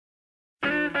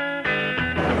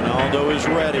Ronaldo is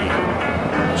ready.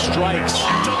 Strikes.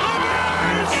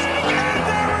 Delivers! And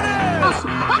there it is!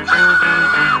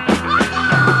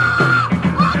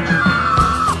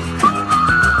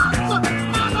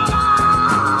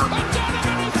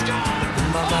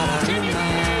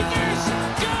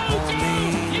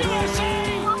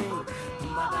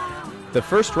 The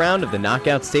first round of the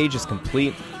knockout stage is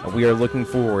complete, and we are looking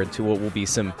forward to what will be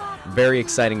some very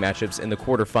exciting matchups in the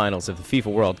quarterfinals of the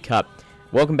FIFA World Cup.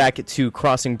 Welcome back to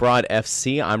Crossing Broad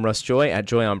FC. I'm Russ Joy at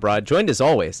Joy on Broad, joined as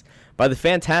always by the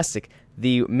fantastic,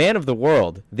 the man of the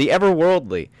world, the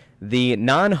ever-worldly, the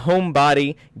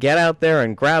non-homebody, get out there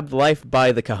and grab life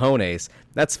by the cojones.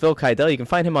 That's Phil Keidel. You can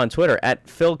find him on Twitter at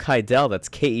Phil Keidel. That's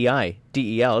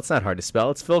Keidel. It's not hard to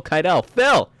spell. It's Phil Keidel.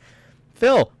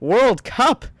 Phil, World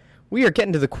Cup. We are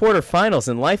getting to the quarterfinals,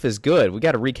 and life is good. We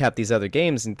got to recap these other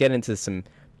games and get into some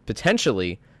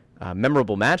potentially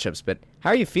memorable matchups. But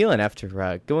how are you feeling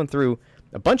after going through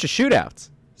a bunch of shootouts?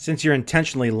 Since you're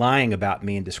intentionally lying about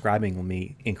me and describing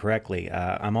me incorrectly,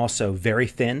 I'm also very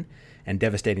thin and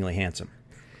devastatingly handsome.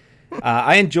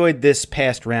 I enjoyed this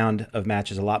past round of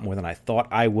matches a lot more than I thought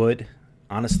I would.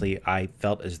 Honestly, I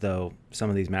felt as though some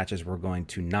of these matches were going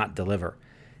to not deliver.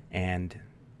 And,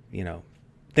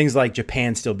 things like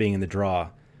Japan still being in the draw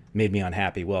made me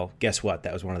unhappy. Well, guess what?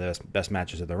 That was one of the best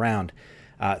matches of the round.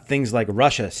 Things like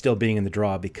Russia still being in the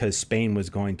draw because Spain was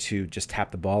going to just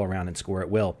tap the ball around and score at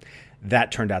will.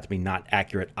 That turned out to be not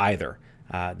accurate either.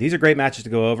 These are great matches to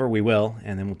go over. We will,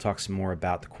 and then we'll talk some more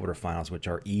about the quarterfinals, which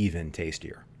are even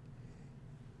tastier.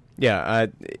 Yeah,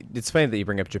 it's funny that you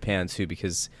bring up Japan, too,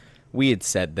 because we had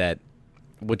said that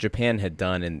what Japan had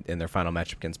done in their final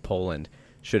match against Poland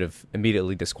should have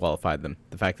immediately disqualified them.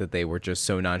 The fact that they were just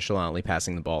so nonchalantly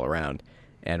passing the ball around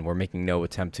and were making no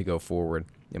attempt to go forward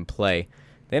and play.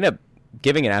 They ended up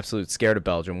giving an absolute scare to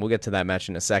Belgium. We'll get to that match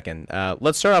in a second.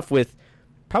 Let's start off with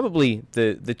probably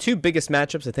the two biggest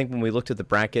matchups. I think when we looked at the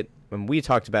bracket, when we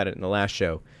talked about it in the last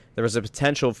show, there was a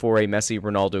potential for a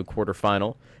Messi-Ronaldo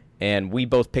quarterfinal, and we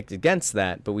both picked against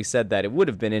that, but we said that it would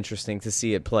have been interesting to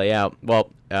see it play out.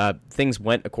 Well, things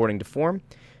went according to form.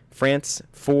 France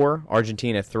 4,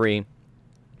 Argentina 3.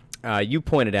 You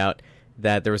pointed out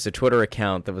that there was a Twitter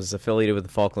account that was affiliated with the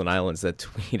Falkland Islands that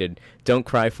tweeted, "Don't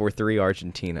cry for 3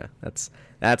 Argentina."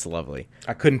 That's lovely.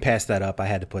 I couldn't pass that up. I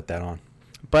had to put that on.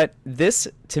 But this,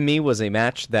 to me, was a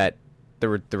match that there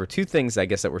were two things, I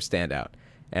guess, that were standout.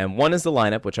 And one is the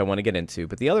lineup, which I want to get into,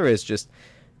 but the other is just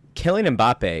Kylian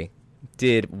Mbappe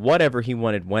did whatever he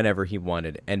wanted whenever he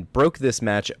wanted and broke this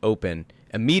match open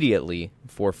immediately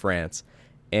for France.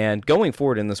 And going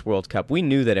forward in this World Cup, we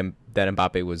knew that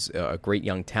Mbappe was a great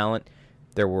young talent.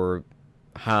 There were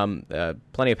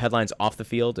plenty of headlines off the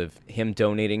field of him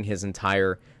donating his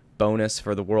entire bonus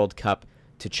for the World Cup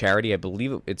to charity. I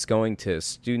believe it's going to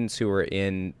students who are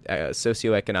in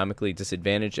socioeconomically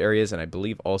disadvantaged areas, and I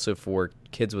believe also for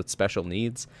kids with special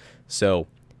needs. So,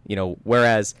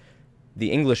 whereas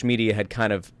the English media had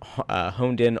kind of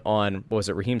honed in on,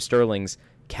 Raheem Sterling's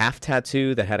calf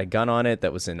tattoo that had a gun on it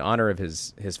that was in honor of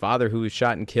his father who was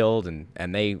shot and killed, and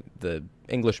the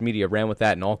English media ran with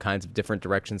that in all kinds of different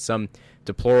directions, some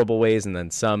deplorable ways and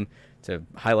then some to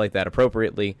highlight that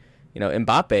appropriately.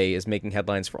 Mbappe is making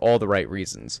headlines for all the right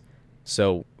reasons.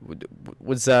 So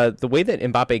was the way that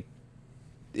Mbappe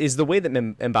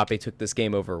took this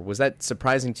game over, was that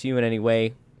surprising to you in any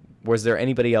way? Was there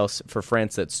anybody else for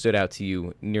France that stood out to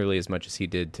you nearly as much as he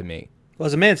did to me? Well,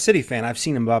 as a Man City fan, I've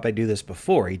seen Mbappe do this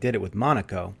before. He did it with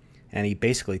Monaco, and he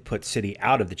basically put City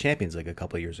out of the Champions League a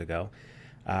couple of years ago.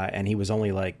 And he was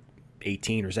only like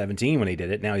 18 or 17 when he did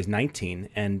it. Now he's 19.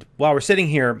 And while we're sitting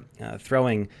here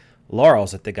throwing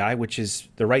laurels at the guy, which is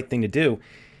the right thing to do,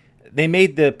 they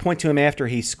made the point to him after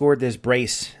he scored this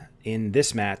brace in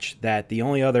this match that the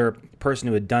only other person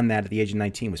who had done that at the age of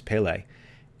 19 was Pele.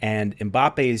 And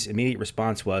Mbappe's immediate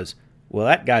response was, well,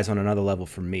 that guy's on another level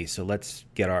from me, so let's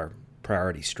get our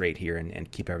priorities straight here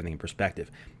and keep everything in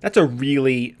perspective. That's a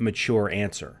really mature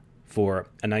answer for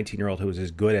a 19-year-old who is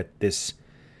as good at this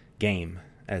game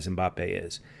as Mbappe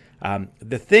is.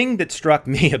 The thing that struck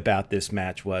me about this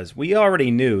match was we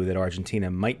already knew that Argentina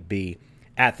might be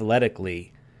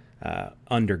athletically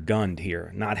undergunned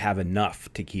here, not have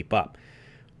enough to keep up.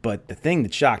 But the thing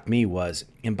that shocked me was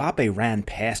Mbappe ran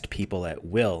past people at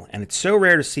will, and it's so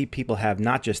rare to see people have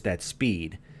not just that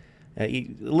speed, a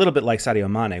little bit like Sadio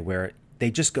Mane, where they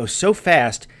just go so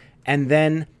fast, and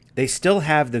then they still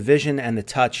have the vision and the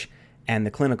touch and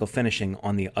the clinical finishing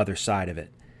on the other side of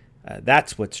it.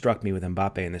 That's what struck me with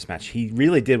Mbappe in this match. He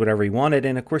really did whatever he wanted,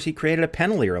 and of course he created a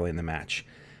penalty early in the match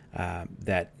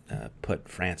that put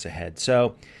France ahead.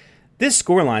 So This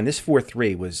scoreline, this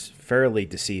 4-3, was fairly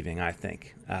deceiving, I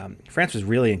think. France was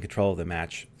really in control of the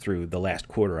match through the last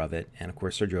quarter of it. And, of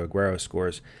course, Sergio Aguero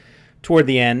scores toward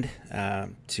the end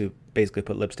to basically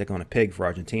put lipstick on a pig for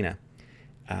Argentina.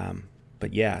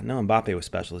 But, yeah, no, Mbappe was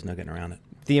special. There's no getting around it.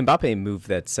 The Mbappe move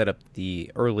that set up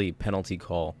the early penalty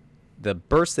call, the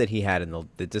burst that he had and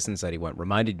the distance that he went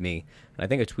reminded me, and I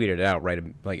think I tweeted it out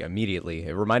immediately.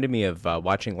 It reminded me of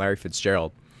watching Larry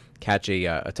Fitzgerald catch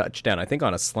a touchdown, I think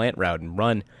on a slant route, and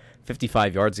run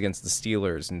 55 yards against the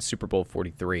Steelers in Super Bowl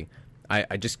 43.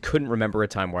 I just couldn't remember a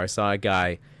time where I saw a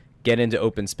guy get into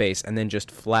open space and then just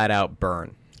flat out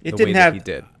burn It the didn't way have, that he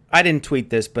did. I didn't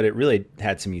tweet this, but it really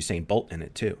had some Usain Bolt in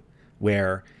it too,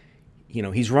 where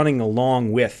he's running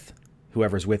along with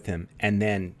whoever's with him, and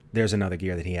then there's another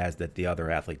gear that he has that the other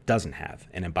athlete doesn't have,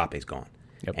 and Mbappe's gone.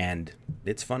 Yep. And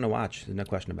it's fun to watch. There's no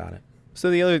question about it. So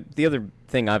the other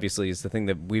thing, obviously, is the thing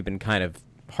that we've been kind of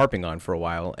harping on for a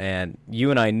while, and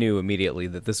you and I knew immediately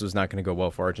that this was not going to go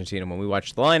well for Argentina. When we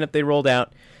watched the lineup they rolled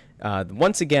out,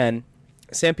 once again,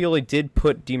 Sampioli did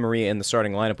put Di Maria in the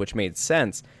starting lineup, which made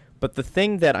sense, but the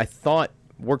thing that I thought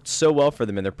worked so well for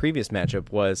them in their previous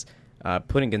matchup was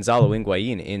putting Gonzalo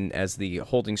Higuain in as the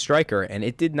holding striker, and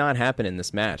it did not happen in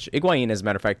this match. Higuain, as a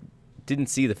matter of fact, didn't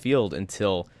see the field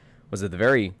until, was it the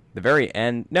very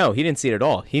end? No, he didn't see it at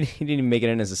all. He didn't even make it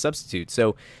in as a substitute.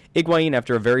 So Higuain,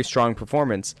 after a very strong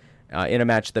performance in a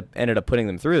match that ended up putting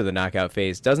them through the knockout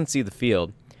phase, doesn't see the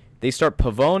field. They start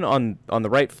Pavone on the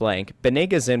right flank.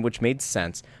 Benega's in, which made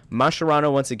sense.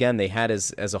 Mascherano, once again, they had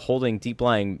as a holding,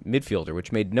 deep-lying midfielder,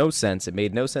 which made no sense. It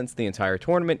made no sense the entire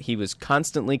tournament. He was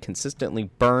consistently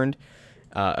burned,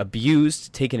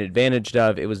 abused, taken advantage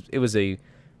of. It was a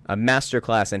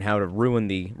masterclass in how to ruin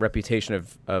the reputation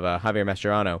of Javier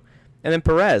Mascherano. And then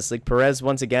Perez,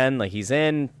 once again, he's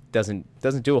in,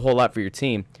 doesn't do a whole lot for your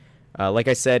team. Like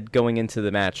I said, going into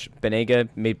the match, Benega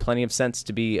made plenty of sense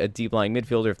to be a deep-lying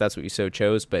midfielder if that's what you so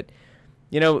chose. But,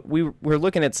 we're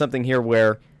looking at something here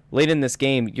where late in this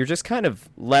game, you're just kind of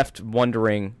left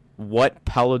wondering what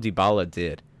Paulo Dybala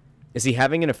did. Is he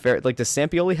having an affair? Does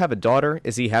Sampioli have a daughter?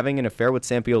 Is he having an affair with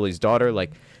Sampioli's daughter?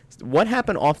 What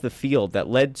happened off the field that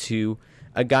led to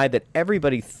a guy that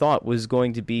everybody thought was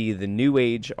going to be the new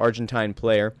age Argentine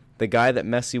player, the guy that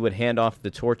Messi would hand off the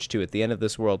torch to at the end of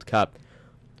this World Cup?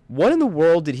 What in the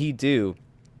world did he do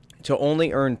to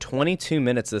only earn 22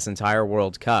 minutes this entire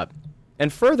World Cup?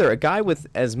 And further, a guy with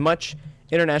as much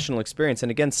international experience, and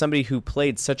again, somebody who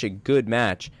played such a good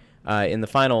match in the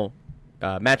final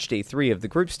match day 3 of the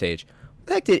group stage. What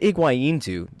the heck did Higuain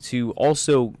do to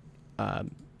also,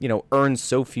 earn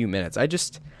so few minutes? I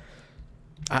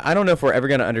don't know if we're ever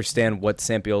going to understand what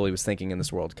Sampioli was thinking in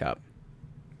this World Cup.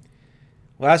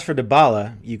 Well, as for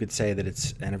Dybala, you could say that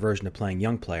it's an aversion to playing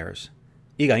young players.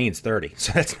 Higuain's 30,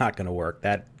 so that's not going to work.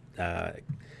 That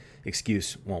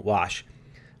excuse won't wash.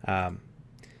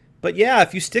 But yeah,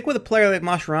 if you stick with a player like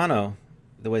Mascherano,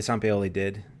 the way Sampioli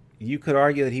did, you could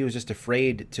argue that he was just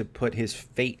afraid to put his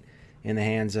fate in the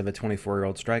hands of a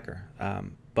 24-year-old striker.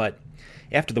 But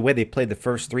after the way they played the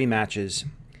first 3 matches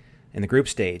in the group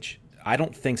stage, I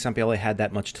don't think Sampioli had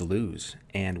that much to lose.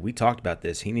 And we talked about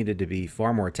this. He needed to be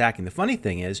far more attacking. The funny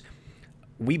thing is,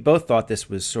 we both thought this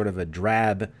was sort of a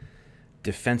drab,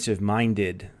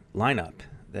 defensive-minded lineup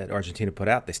that Argentina put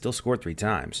out. They still scored 3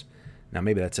 times. Now,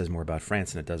 maybe that says more about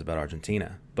France than it does about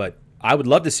Argentina. But I would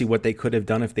love to see what they could have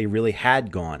done if they really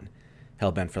had gone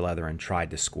hell-bent for leather and tried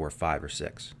to score 5 or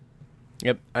 6.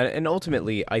 Yep, and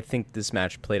ultimately, I think this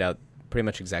match played out pretty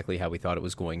much exactly how we thought it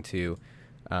was going to.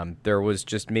 There was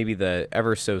just maybe the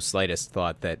ever so slightest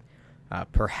thought that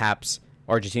perhaps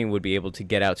Argentina would be able to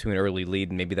get out to an early lead,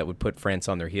 and maybe that would put France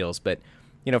on their heels. But,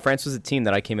 France was a team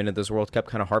that I came into this World Cup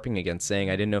kind of harping against, saying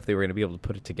I didn't know if they were going to be able to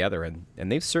put it together, and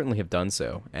they certainly have done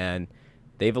so. And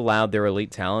they've allowed their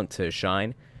elite talent to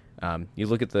shine. You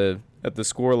look at the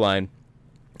score line,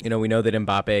 we know that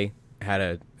Mbappe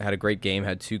had a great game,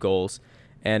 had 2 goals.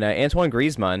 And Antoine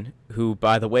Griezmann, who,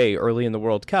 by the way, early in the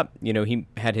World Cup, he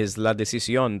had his La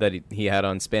Decisión that he had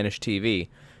on Spanish TV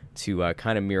to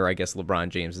kind of mirror, I guess, LeBron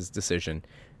James's decision.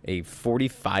 A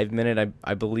 45-minute,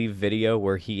 I believe, video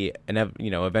where he,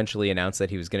 eventually announced that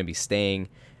he was going to be staying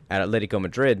at Atletico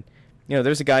Madrid.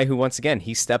 There's a guy who, once again,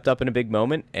 he stepped up in a big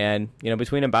moment. And,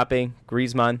 between Mbappe,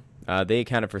 Griezmann, they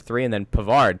accounted for 3. And then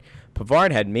Pavard.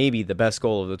 Pavard had maybe the best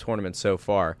goal of the tournament so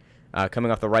far,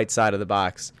 coming off the right side of the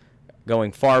box,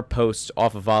 going far post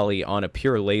off a volley on a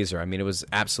pure laser. I mean, it was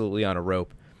absolutely on a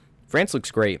rope. France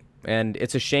looks great, and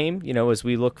it's a shame, as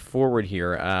we look forward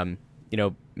here.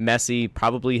 Messi,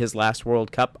 probably his last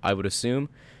World Cup, I would assume,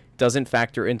 doesn't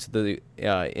factor into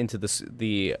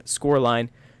the score line.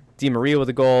 Di Maria with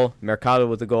a goal, Mercado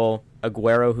with a goal,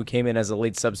 Aguero, who came in as a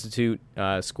late substitute,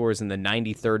 scores in the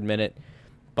 93rd minute.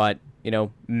 But,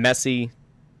 Messi,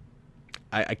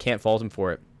 I can't fault him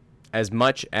for it. As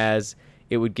much as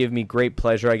it would give me great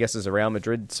pleasure, I guess, as a Real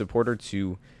Madrid supporter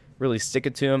to really stick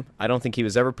it to him, I don't think he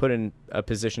was ever put in a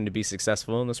position to be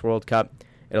successful in this World Cup.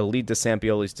 It'll lead to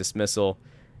Sampioli's dismissal.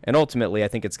 And ultimately, I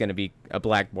think it's going to be a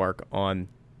black mark on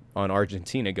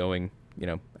Argentina going,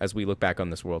 as we look back on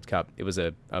this World Cup. It was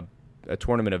a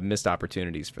tournament of missed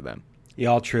opportunities for them. Yeah,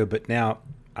 all true. But now,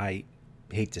 I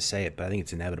hate to say it, but I think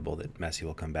it's inevitable that Messi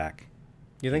will come back.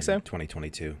 You think so?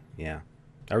 2022, yeah.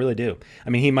 I really do. I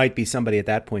mean, he might be somebody at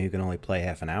that point who can only play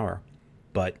half an hour,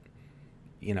 but,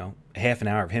 half an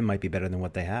hour of him might be better than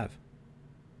what they have.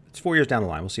 It's 4 years down the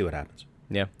line. We'll see what happens.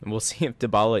 Yeah, and we'll see if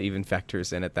Dybala even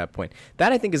factors in at that point.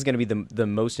 That, I think, is going to be the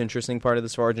most interesting part of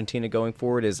this for Argentina going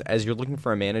forward, is as you're looking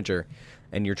for a manager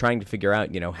and you're trying to figure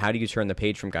out, how do you turn the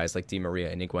page from guys like Di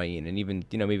Maria and Higuain and even,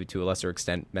 maybe to a lesser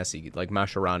extent Messi, like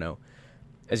Mascherano.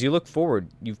 As you look forward,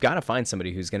 you've got to find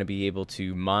somebody who's going to be able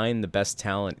to mine the best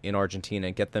talent in Argentina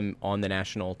and get them on the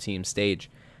national team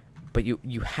stage. But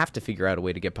you have to figure out a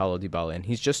way to get Paulo Dybala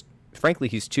in. Frankly,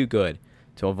 he's too good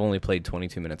to have only played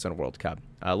 22 minutes on a World Cup.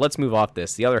 Let's move off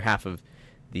this. The other half of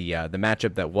the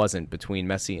matchup that wasn't between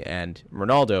Messi and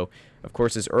Ronaldo, of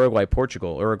course, is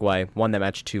Uruguay-Portugal. Uruguay won that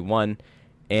match 2-1,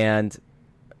 and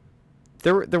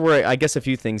there were, I guess, a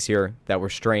few things here that were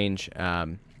strange.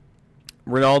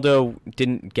 Ronaldo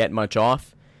didn't get much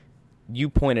off. You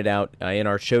pointed out in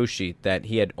our show sheet that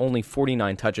he had only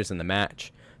 49 touches in the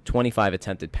match, 25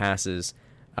 attempted passes,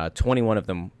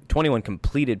 21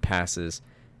 completed passes,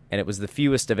 and it was the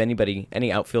fewest of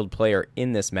any outfield player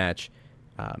in this match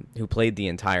who played the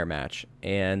entire match.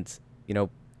 And,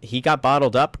 he got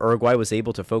bottled up. Uruguay was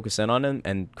able to focus in on him,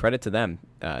 and credit to them.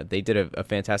 They did a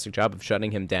fantastic job of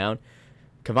shutting him down.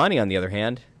 Cavani, on the other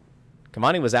hand,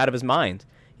 was out of his mind.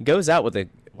 He goes out with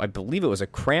I believe it was a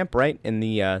cramp right in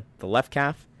the left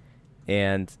calf,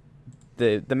 and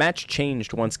the match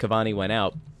changed once Cavani went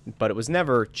out, but it was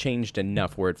never changed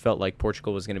enough where it felt like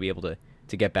Portugal was going to be able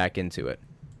to get back into it.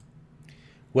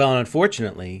 Well, and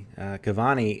unfortunately,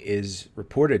 Cavani is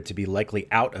reported to be likely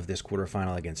out of this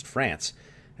quarterfinal against France.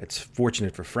 It's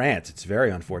fortunate for France. It's very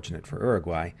unfortunate for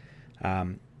Uruguay.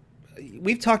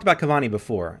 We've talked about Cavani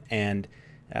before, and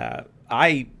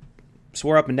I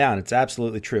swore up and down it's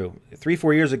absolutely true.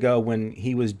 3-4 years ago, when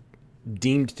he was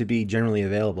deemed to be generally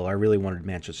available, I really wanted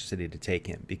Manchester City to take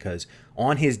him because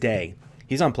on his day,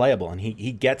 he's unplayable, and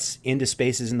he gets into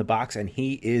spaces in the box, and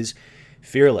he is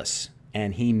fearless,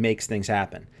 and he makes things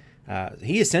happen.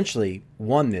 He essentially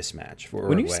won this match for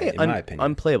Uruguay, when you say in my opinion.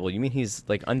 Unplayable, you mean he's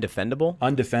like undefendable?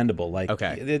 Undefendable, like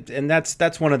okay. And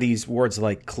that's one of these words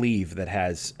like cleave that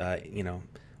has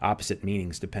opposite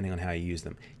meanings depending on how you use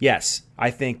them. Yes,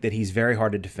 I think that he's very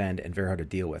hard to defend and very hard to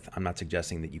deal with. I'm not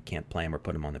suggesting that you can't play him or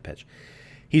put him on the pitch.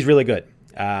 He's really good,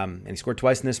 and he scored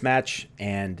twice in this match,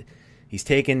 and he's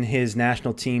taken his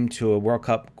national team to a World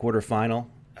Cup quarterfinal,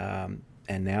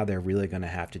 and now they're really going to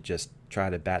have to just try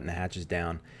to batten the hatches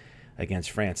down against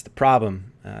France. The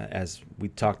problem, as we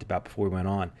talked about before we went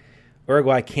on,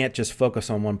 Uruguay can't just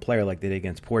focus on one player like they did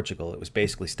against Portugal. It was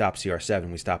basically stop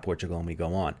CR7, we stop Portugal, and we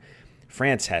go on.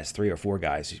 France has 3 or 4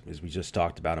 guys, as we just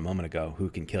talked about a moment ago, who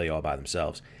can kill you all by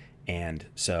themselves. And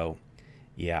so,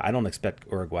 yeah, I don't expect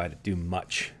Uruguay to do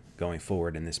much going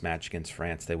forward in this match against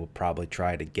France. They will probably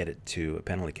try to get it to a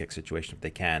penalty kick situation if they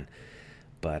can,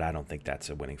 but I don't think that's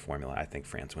a winning formula. I think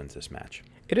France wins this match.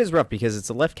 It is rough because it's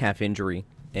a left calf injury,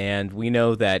 and we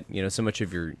know that so much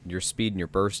of your speed and your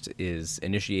burst is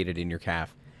initiated in your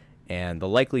calf, and the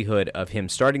likelihood of him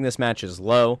starting this match is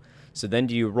low. So then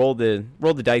do you roll the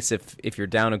dice if you're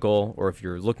down a goal, or if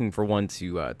you're looking for one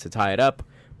to tie it up,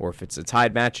 or if it's a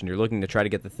tied match and you're looking to try to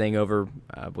get the thing over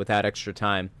without extra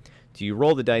time? Do you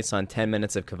roll the dice on 10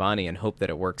 minutes of Cavani and hope that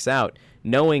it works out,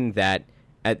 knowing that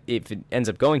if it ends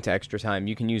up going to extra time,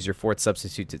 you can use your fourth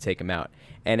substitute to take him out?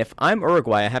 And if I'm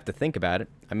Uruguay, I have to think about it.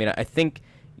 I mean, I think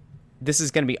this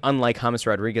is going to be unlike James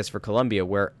Rodriguez for Colombia,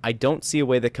 where I don't see a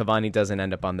way that Cavani doesn't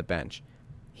end up on the bench.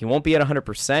 He won't be at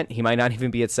 100%. He might not even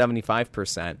be at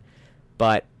 75%.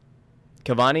 But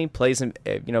Cavani plays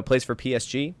for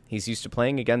PSG. He's used to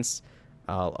playing against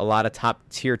a lot of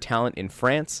top-tier talent in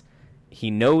France. He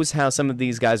knows how some of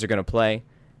these guys are going to play.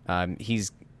 I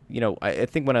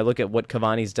think when I look at what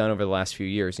Cavani's done over the last few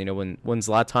years, when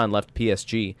Zlatan left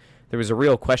PSG, there was a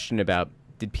real question about,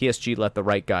 did PSG let the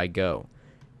right guy go?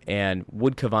 And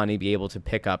would Cavani be able to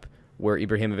pick up where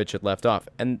Ibrahimovic had left off?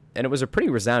 And it was a pretty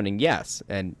resounding yes.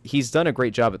 And he's done a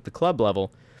great job at the club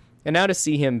level. And now to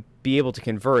see him be able to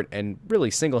convert and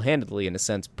really single-handedly, in a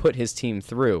sense, put his team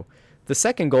through The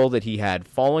second goal that he had,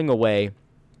 falling away,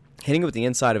 hitting it with the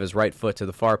inside of his right foot to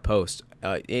the far post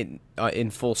in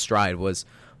full stride, was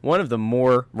one of the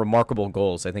more remarkable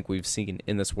goals I think we've seen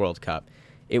in this World Cup.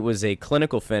 It was a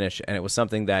clinical finish, and it was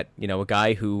something that, a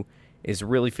guy who is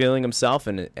really feeling himself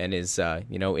and is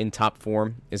in top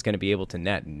form is going to be able to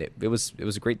net. And it was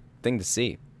a great thing to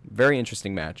see. Very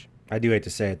interesting match. I do hate to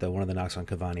say it, though. One of the knocks on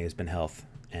Cavani has been health,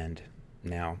 and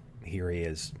now here he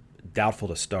is, doubtful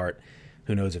to start.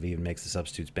 Who knows if he even makes the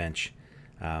substitutes bench.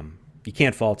 You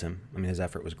can't fault him. I mean, his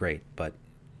effort was great, but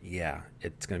yeah,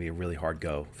 it's going to be a really hard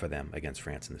go for them against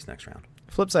France in this next round.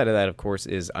 Flip side of that, of course,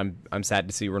 is I'm sad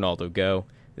to see Ronaldo go.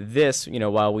 This,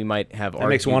 while we might have that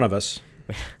makes one of us.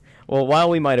 Well, while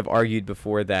we might have argued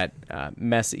before that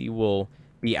Messi will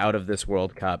be out of this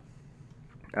World Cup,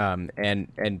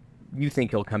 and you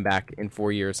think he'll come back in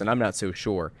 4 years, and I'm not so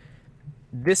sure.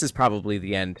 This is probably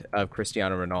the end of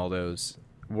Cristiano Ronaldo's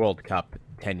World Cup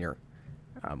tenure.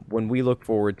 When we look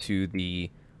forward to the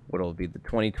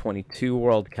 2022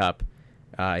 World Cup,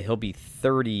 he'll be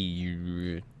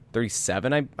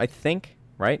 37, I think,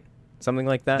 right? Something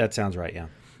like that. That sounds right, yeah.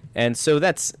 And so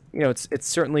that's, it's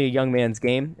certainly a young man's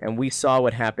game, and we saw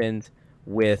what happened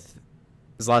with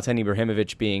Zlatan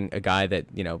Ibrahimovic being a guy that,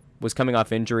 was coming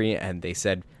off injury and they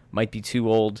said might be too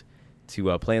old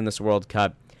to play in this World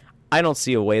Cup. I don't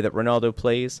see a way that Ronaldo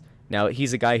plays. Now,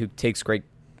 he's a guy who takes great,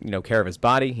 care of his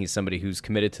body. He's somebody who's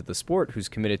committed to the sport, who's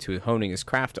committed to honing his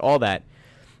craft, all that.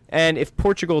 And if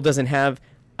Portugal doesn't have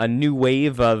a new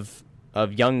wave of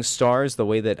young stars, the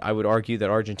way that I would argue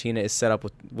that Argentina is set up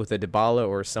with a Dybala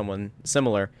or someone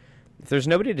similar, if there's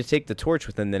nobody to take the torch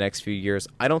within the next few years,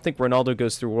 I don't think Ronaldo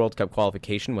goes through World Cup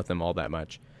qualification with them all that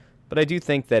much. But I do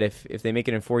think that if they make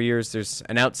it in 4 years, there's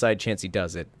an outside chance he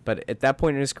does it. But at that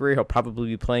point in his career, he'll probably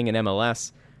be playing in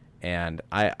MLS, and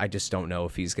I just don't know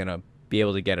if he's going to be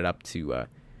able to get it up to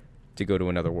go to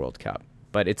another World Cup.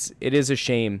 But it is a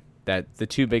shame that the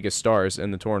two biggest stars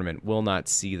in the tournament will not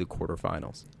see the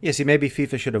quarterfinals. Yeah, see, maybe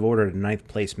FIFA should have ordered a ninth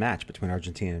place match between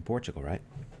Argentina and Portugal, right?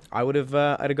 I'd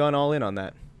have gone all in on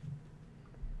that.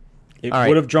 It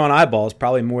would have drawn eyeballs,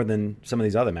 probably more than some of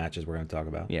these other matches we're going to talk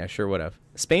about. Yeah, sure would have.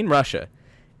 Spain-Russia.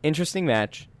 Interesting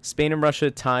match. Spain and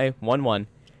Russia tie 1-1.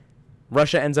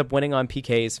 Russia ends up winning on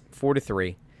PKs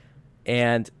 4-3.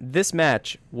 And this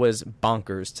match was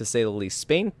bonkers, to say the least.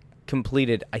 Spain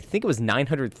completed, I think it was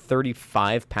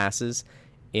 935 passes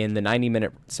in the 90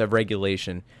 minutes of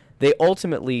regulation. They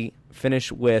ultimately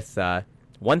finished with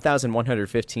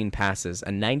 1,115 passes,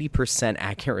 a 90%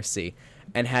 accuracy,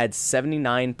 and had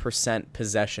 79%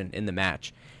 possession in the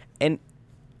match. And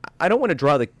I don't want to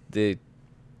draw the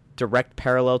direct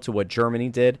parallel to what Germany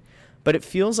did, but it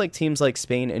feels like teams like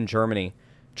Spain and Germany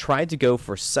tried to go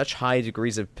for such high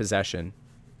degrees of possession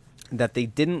that they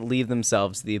didn't leave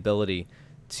themselves the ability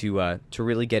to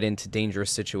really get into dangerous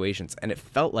situations. And it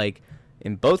felt like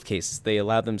in both cases they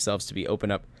allowed themselves to be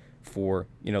open up for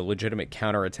legitimate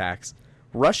counterattacks.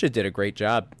 Russia did a great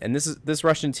job, and this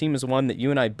Russian team is one that you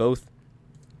and I both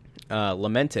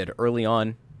lamented early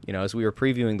on, as we were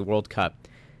previewing the World Cup,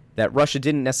 that Russia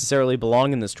didn't necessarily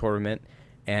belong in this tournament,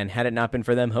 and had it not been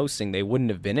for them hosting, they wouldn't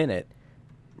have been in it.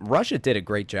 Russia did a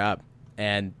great job,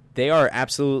 and they are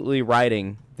absolutely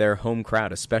riding their home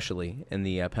crowd, especially in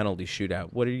the penalty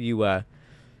shootout. What are you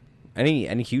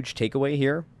any huge takeaway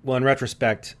here? Well, in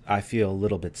retrospect, I feel a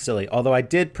little bit silly, although I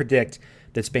did predict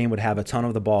that Spain would have a ton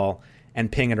of the ball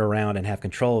and ping it around and have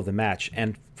control of the match.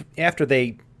 And after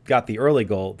they got the early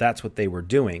goal, that's what they were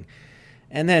doing.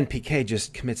 And then Piqué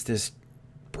just commits this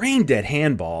brain-dead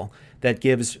handball that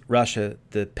gives Russia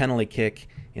the penalty kick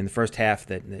in the first half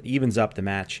that evens up the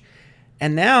match.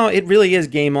 And now it really is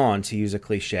game on, to use a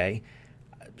cliche.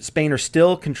 Spain are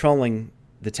still controlling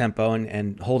the tempo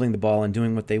and holding the ball and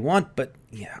doing what they want, but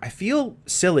yeah, I feel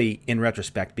silly in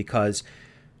retrospect because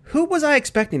who was I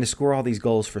expecting to score all these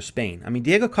goals for Spain? I mean,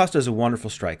 Diego Costa is a wonderful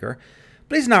striker,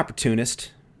 but he's an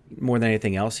opportunist more than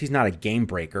anything else. He's not a game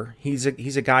breaker. He's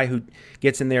a guy who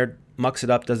gets in there, mucks it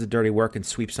up, does the dirty work, and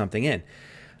sweeps something in.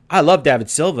 I love David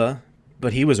Silva,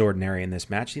 but he was ordinary in this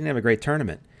match. He didn't have a great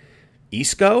tournament.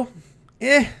 Isco?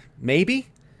 Maybe.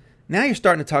 Now you're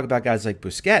starting to talk about guys like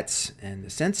Busquets and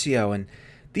Asensio, and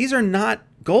these are not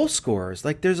goal scorers.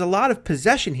 Like, there's a lot of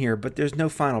possession here, but there's no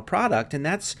final product, and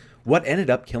that's what ended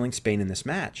up killing Spain in this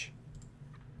match.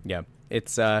 Yeah,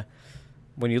 it's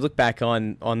when you look back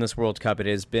on this World Cup, it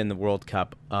has been the World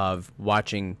Cup of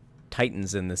watching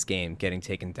titans in this game getting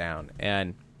taken down.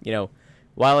 And,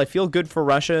 while I feel good for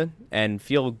Russia and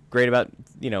feel great about,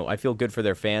 I feel good for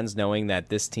their fans knowing that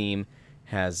this team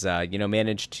has,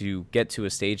 managed to get to a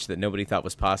stage that nobody thought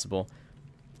was possible,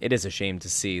 it is a shame to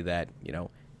see that,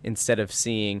 instead of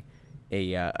seeing,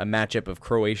 a matchup of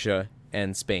Croatia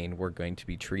and Spain, we're going to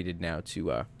be treated now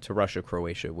to Russia,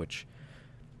 Croatia, which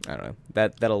I don't know,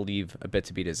 that'll leave a bit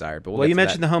to be desired. But well, you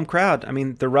mentioned the home crowd. I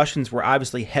mean, the Russians were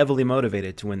obviously heavily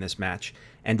motivated to win this match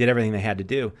and did everything they had to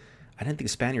do. I didn't think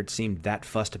the Spaniards seemed that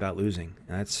fussed about losing,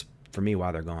 and that's for me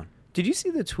why they're gone. Did you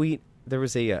see the tweet? There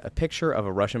was a picture of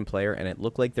a Russian player, and it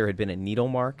looked like there had been a needle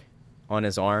mark on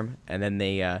his arm, and then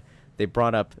they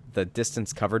brought up the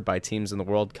distance covered by teams in the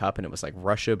World Cup, and it was like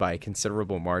Russia by a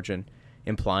considerable margin,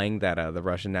 implying that the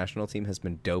Russian national team has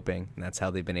been doping, and that's how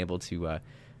they've been able to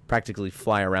practically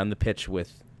fly around the pitch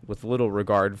with little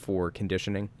regard for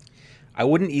conditioning. I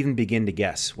wouldn't even begin to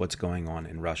guess what's going on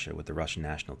in Russia with the Russian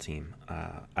national team.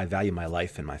 I value my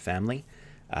life and my family.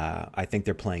 I think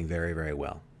they're playing very, very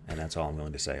well, and that's all I'm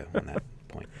willing to say on that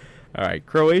point. All right,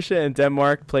 Croatia and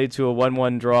Denmark played to a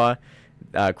 1-1 draw.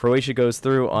 Croatia goes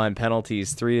through on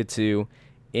penalties 3-2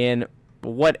 in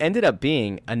what ended up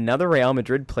being another Real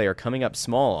Madrid player coming up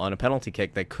small on a penalty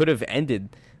kick that could have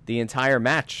ended the entire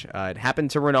match. It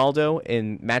happened to Ronaldo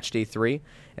in match day 3.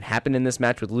 It happened in this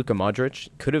match with Luka Modric.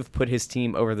 Could have put his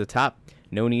team over the top.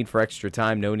 No need for extra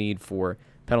time. No need for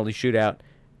penalty shootout.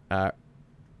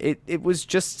 It was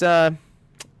just, I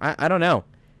don't know.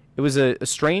 It was a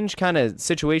strange kind of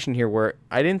situation here where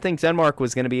I didn't think Denmark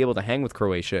was going to be able to hang with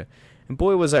Croatia. And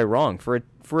boy, was I wrong.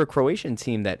 For a Croatian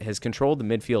team that has controlled the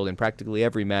midfield in practically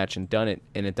every match and done it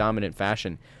in a dominant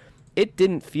fashion, it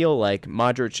didn't feel like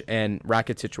Modric and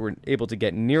Rakitic were able to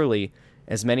get nearly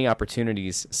as many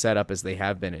opportunities set up as they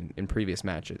have been in previous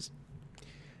matches.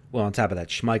 Well, on top of that,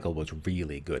 Schmeichel was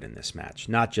really good in this match,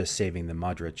 not just saving the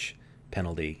Modric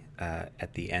penalty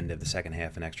at the end of the second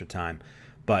half in extra time,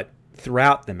 but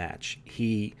throughout the match,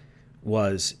 he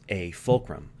was a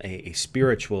fulcrum, a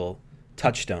spiritual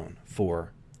touchstone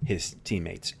for his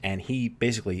teammates, and he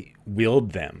basically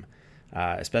willed them,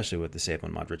 especially with the save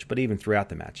on Modric, but even throughout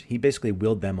the match, he basically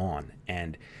willed them on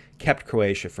and kept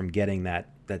Croatia from getting that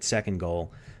second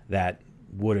goal that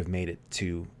would have made it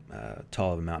too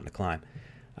tall of a mountain to climb.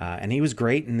 And he was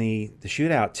great in the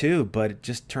shootout too, but it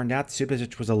just turned out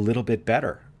Subasic was a little bit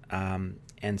better.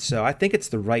 And so I think it's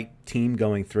the right team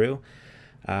going through.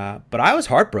 But I was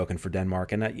heartbroken for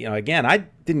Denmark. And, again, I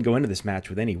didn't go into this match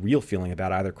with any real feeling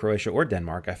about either Croatia or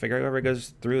Denmark. I figure whoever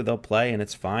goes through, they'll play, and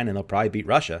it's fine, and they'll probably beat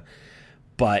Russia.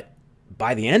 But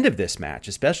by the end of this match,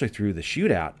 especially through the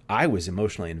shootout, I was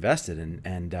emotionally invested,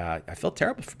 and I felt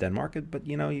terrible for Denmark. But,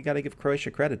 you got to give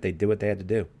Croatia credit. They did what they had to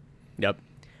do. Yep.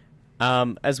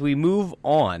 As we move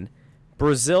on,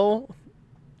 Brazil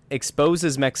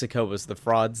exposes Mexico as the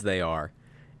frauds they are,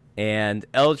 and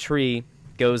El Tri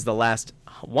goes the last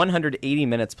 180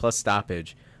 minutes plus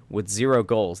stoppage with 0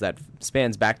 goals. That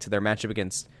spans back to their matchup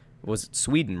against, was it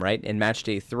Sweden, right, in match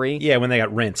day 3? Yeah, when they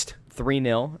got rinsed.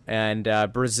 3-0,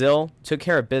 and Brazil took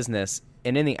care of business,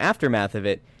 and in the aftermath of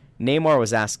it, Neymar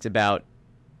was asked about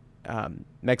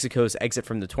Mexico's exit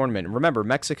from the tournament. Remember,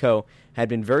 Mexico had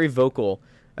been very vocal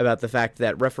about the fact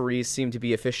that referees seemed to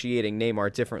be officiating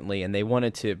Neymar differently, and they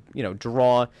wanted to,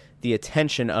 draw the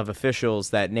attention of officials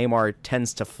that Neymar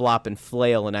tends to flop and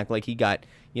flail and act like he got,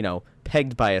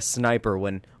 pegged by a sniper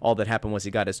when all that happened was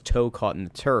he got his toe caught in the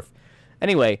turf.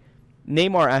 Anyway,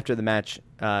 Neymar after the match,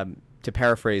 to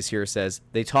paraphrase here, says,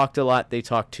 "They talked a lot, they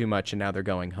talked too much, and now they're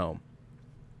going home."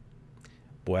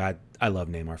 Boy, I love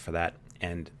Neymar for that,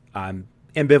 and I'm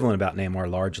ambivalent about Neymar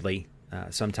largely.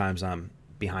 Sometimes I'm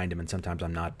behind him and sometimes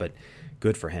I'm not, but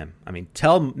good for him. I mean,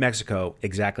 tell Mexico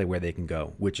exactly where they can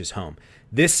go, which is home.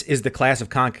 This is the class of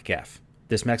CONCACAF.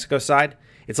 This Mexico side,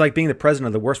 it's like being the president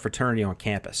of the worst fraternity on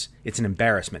campus. It's an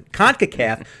embarrassment.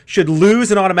 CONCACAF should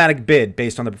lose an automatic bid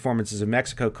based on the performances of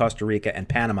Mexico, Costa Rica, and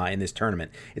Panama in this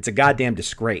tournament. It's a goddamn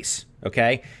disgrace,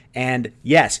 okay? And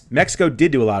yes, Mexico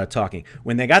did do a lot of talking.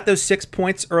 When they got those 6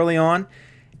 points early on,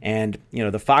 and,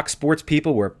 the Fox Sports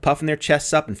people were puffing their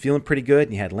chests up and feeling pretty good.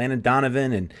 And you had Landon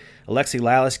Donovan and Alexi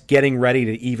Lalas getting ready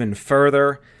to even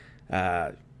further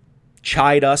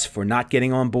chide us for not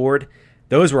getting on board.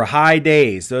 Those were high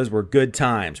days. Those were good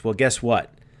times. Well, guess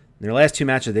what? In their last 2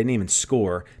 matches, they didn't even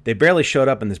score. They barely showed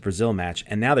up in this Brazil match,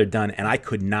 and now they're done, and I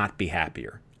could not be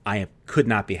happier. Could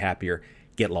not be happier.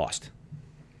 Get lost.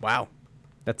 Wow.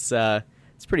 That's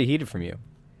pretty heated from you.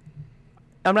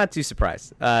 I'm not too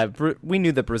surprised. We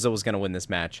knew that Brazil was going to win this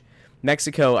match.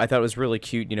 Mexico, I thought it was really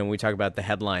cute. When we talk about the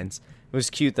headlines, it was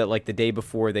cute that the day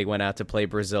before they went out to play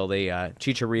Brazil, they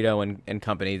Chicharito and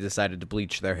company decided to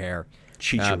bleach their hair.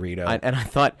 Chicharito.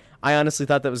 And I honestly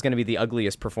thought that was going to be the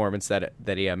ugliest performance that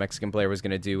a Mexican player was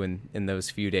going to do in those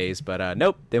few days. But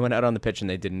nope, they went out on the pitch and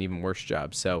they did an even worse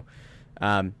job. So,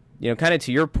 kind of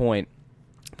to your point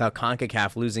about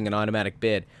CONCACAF losing an automatic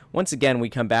bid, once again we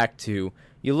come back to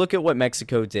you look at what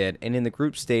Mexico did, and in the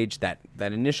group stage, that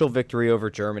initial victory over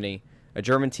Germany, a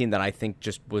German team that I think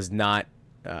just was not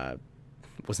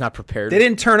prepared. They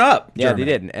didn't turn up. Yeah, Germany.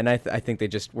 they didn't, and I think they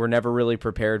just were never really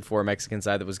prepared for a Mexican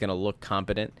side that was going to look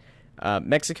competent.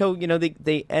 Mexico,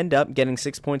 they end up getting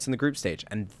 6 points in the group stage,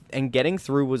 and getting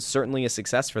through was certainly a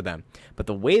success for them. But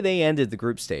the way they ended the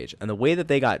group stage and the way that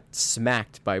they got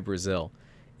smacked by Brazil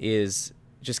is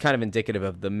just kind of indicative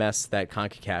of the mess that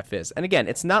CONCACAF is. And again,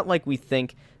 it's not like we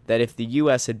think that if the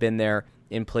U.S. had been there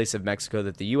in place of Mexico,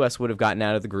 that the U.S. would have gotten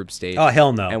out of the group stage. Oh,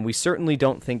 hell no. And we certainly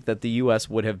don't think that the U.S.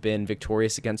 would have been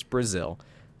victorious against Brazil.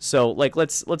 So,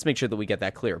 let's make sure that we get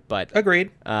that clear. But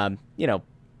agreed.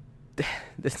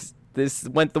 This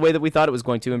went the way that we thought it was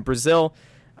going to. In Brazil,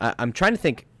 I'm trying to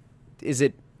think, was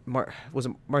it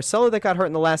Marcelo that got hurt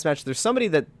in the last match? There's somebody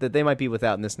that they might be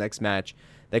without in this next match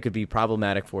that could be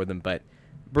problematic for them. But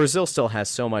Brazil still has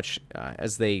so much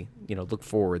as they look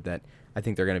forward that I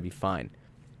think they're going to be fine.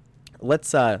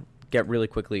 Let's get really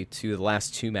quickly to the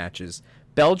last two matches.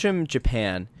 Belgium,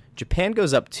 Japan. Japan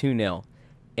goes up 2-0.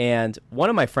 And one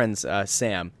of my friends,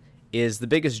 Sam, is the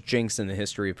biggest jinx in the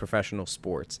history of professional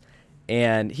sports.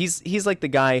 And he's like the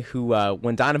guy who,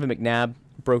 when Donovan McNabb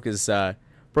broke his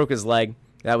leg,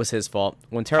 that was his fault.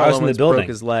 When Terrell Owens broke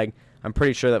his leg, I'm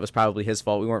pretty sure that was probably his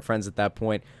fault. We weren't friends at that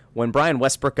point. When Brian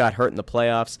Westbrook got hurt in the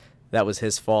playoffs, that was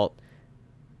his fault.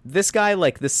 This guy,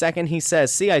 the second he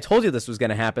says, "See, I told you this was going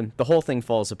to happen," the whole thing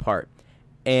falls apart.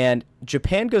 And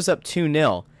Japan goes up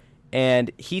 2-0,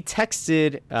 and he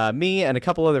texted me and a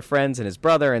couple other friends and his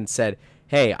brother and said,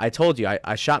 "Hey, I told you,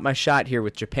 I shot my shot here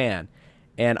with Japan."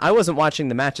 And I wasn't watching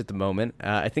the match at the moment.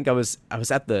 I think I was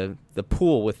at the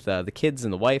pool with the kids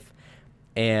and the wife,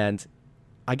 and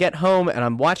I get home and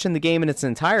I'm watching the game in its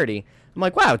entirety. I'm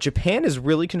like, wow, Japan is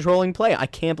really controlling play. I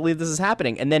can't believe this is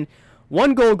happening. And then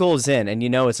one goal goes in, and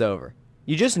it's over.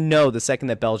 You just know the second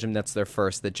that Belgium nets their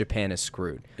first that Japan is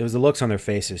screwed. It was the looks on their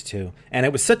faces, too. And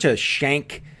it was such a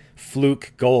shank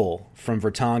fluke goal from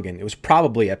Vertonghen. It was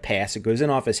probably a pass. It goes in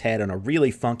off his head on a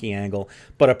really funky angle,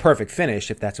 but a perfect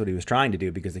finish if that's what he was trying to do,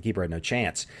 because the keeper had no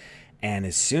chance. And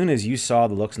as soon as you saw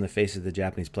the looks on the faces of the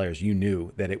Japanese players, you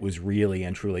knew that it was really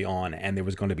and truly on, and there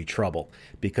was going to be trouble,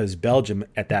 because Belgium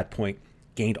at that point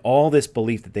gained all this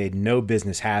belief that they had no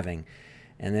business having,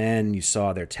 and then you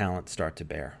saw their talent start to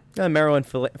bear. Marouane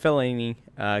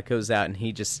Fellaini goes out and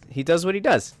he does what he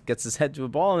does, gets his head to a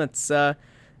ball, and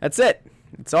that's it.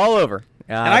 It's all over.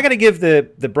 And I got to give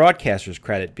the broadcasters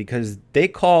credit, because they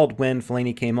called when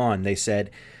Fellaini came on. They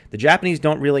said the Japanese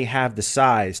don't really have the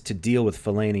size to deal with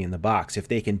Fellaini in the box. If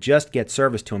they can just get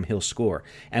service to him, he'll score.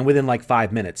 And within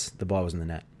 5 minutes, the ball was in the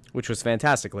net. Which was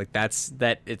fantastic.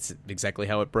 It's exactly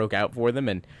how it broke out for them.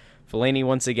 And Fellaini,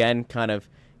 once again, kind of,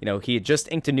 he had just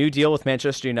inked a new deal with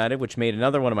Manchester United, which made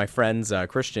another one of my friends,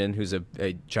 Christian, who's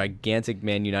a gigantic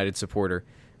Man United supporter.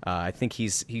 I think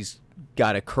he's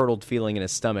got a curdled feeling in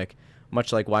his stomach,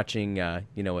 much like watching, a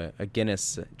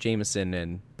Guinness, Jameson,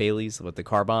 and Bailey's with the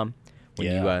car bomb. When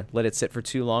you let it sit for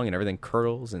too long and everything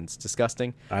curdles and it's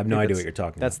disgusting. I have no idea what you're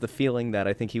talking about. That's the feeling that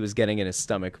I think he was getting in his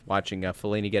stomach watching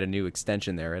Fellaini get a new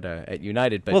extension there at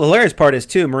United. But well, the hilarious part is,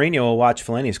 too, Mourinho will watch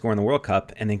Fellaini score in the World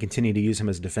Cup and then continue to use him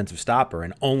as a defensive stopper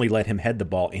and only let him head the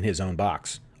ball in his own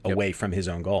box, away from his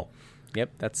own goal.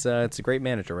 Yep, it's a great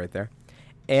manager right there.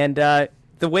 And the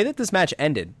way that this match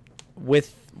ended,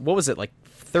 with,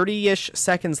 30-ish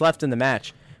seconds left in the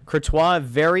match, Courtois,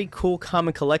 very cool, calm,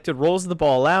 and collected, rolls the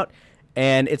ball out,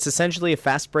 and it's essentially a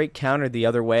fast break counter the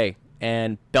other way.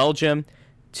 And Belgium,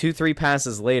 2-3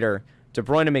 passes later, De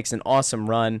Bruyne makes an awesome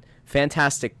run,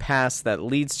 fantastic pass that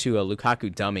leads to a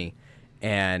Lukaku dummy,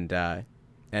 and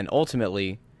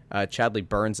ultimately Chadley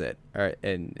burns it,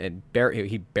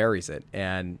 he buries it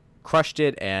and crushed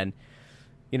it. And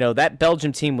that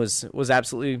Belgium team was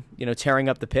absolutely tearing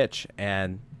up the pitch.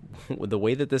 And the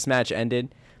way that this match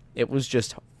ended, it was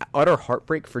just utter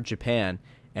heartbreak for Japan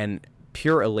and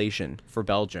pure elation for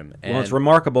Belgium. And well, it's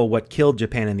remarkable what killed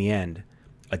Japan in the end: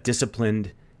 a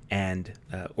disciplined and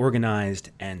organized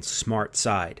and smart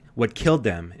side. What killed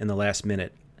them in the last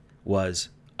minute was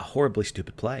a horribly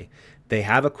stupid play. They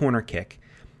have a corner kick,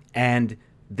 and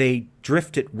they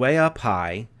drift it way up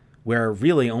high, where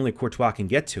really only Courtois can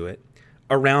get to it,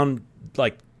 around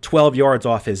 12 yards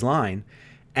off his line,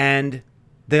 and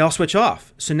they all switch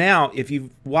off. So now, if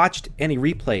you've watched any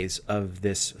replays of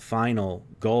this final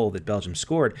goal that Belgium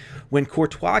scored, when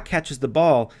Courtois catches the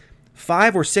ball,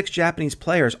 5 or 6 Japanese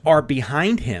players are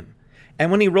behind him.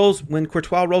 And when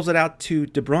Courtois rolls it out to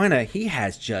De Bruyne, he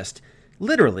has just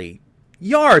literally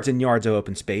yards and yards of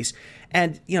open space.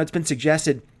 And, it's been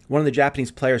suggested, one of the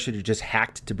Japanese players should have just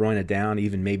hacked De Bruyne down,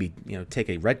 even maybe take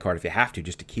a red card if you have to,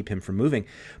 just to keep him from moving.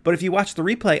 But if you watch the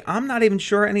replay, I'm not even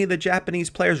sure any of the Japanese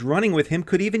players running with him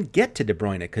could even get to De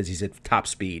Bruyne because he's at top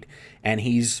speed and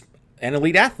he's an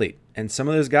elite athlete, and some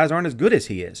of those guys aren't as good as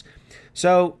he is.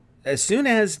 So as soon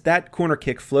as that corner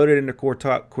kick floated into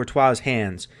Courtois'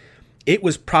 hands, it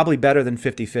was probably better than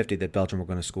 50-50 that Belgium were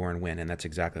going to score and win, and that's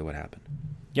exactly what happened.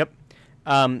 Yep.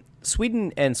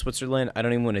 Sweden and Switzerland, I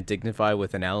don't even want to dignify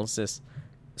with analysis.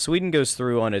 Sweden goes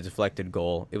through on a deflected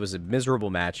goal. It was a miserable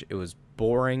match. It was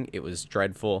boring. It was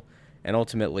dreadful. And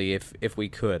ultimately, if we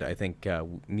could, I think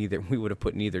we would have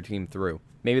put neither team through.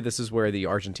 Maybe this is where the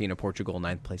Argentina-Portugal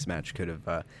ninth place match could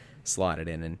have slotted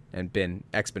in and been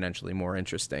exponentially more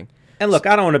interesting. And look,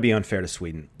 I don't want to be unfair to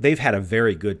Sweden. They've had a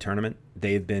very good tournament.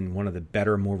 They've been one of the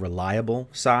better, more reliable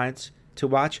sides to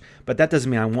watch. But that doesn't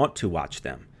mean I want to watch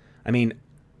them. I mean,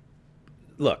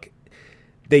 look,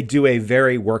 they do a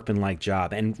very workmanlike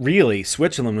job. And really,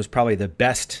 Switzerland was probably the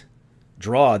best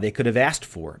draw they could have asked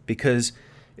for, because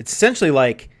it's essentially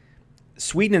like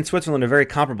Sweden and Switzerland are very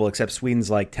comparable, except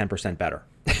Sweden's like 10% better.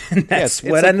 And that's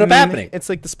what ended up happening. It's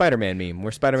like the Spider-Man meme,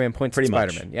 where Spider-Man points at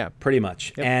Spider-Man. Yeah, pretty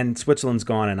much. Yep. And Switzerland's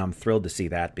gone, and I'm thrilled to see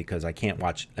that because I can't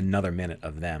watch another minute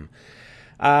of them.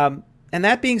 And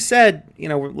that being said,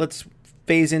 let's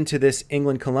phase into this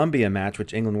England-Colombia match,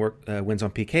 which England wins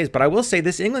on PKs. But I will say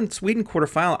this England-Sweden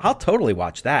quarterfinal, I'll totally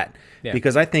watch that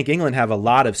because I think England have a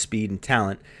lot of speed and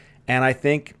talent, and I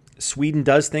think Sweden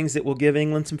does things that will give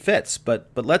England some fits.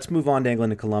 But let's move on to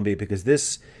England and Colombia, because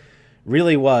this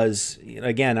really was,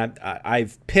 again,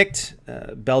 I've picked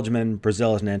Belgium and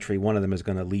Brazil as an entry. One of them is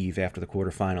going to leave after the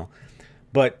quarterfinal.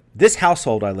 But this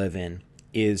household I live in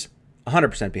is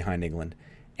 100% behind England.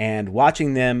 And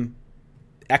watching them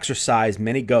exercise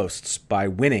many ghosts by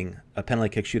winning a penalty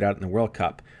kick shootout in the World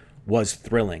Cup was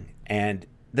thrilling. And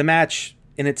the match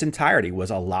in its entirety was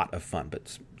a lot of fun.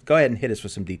 But go ahead and hit us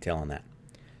with some detail on that.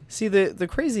 See, the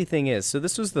crazy thing is, so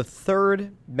this was the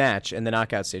third match in the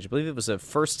knockout stage. I believe it was the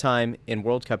first time in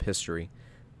World Cup history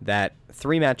that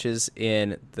 3 matches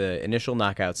in the initial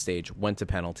knockout stage went to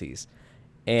penalties.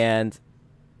 And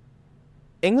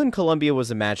England-Colombia was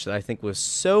a match that I think was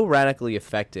so radically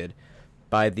affected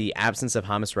by the absence of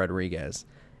James Rodriguez,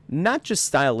 not just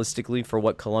stylistically for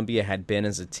what Colombia had been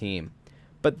as a team,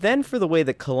 but then for the way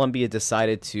that Colombia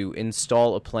decided to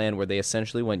install a plan where they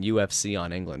essentially went UFC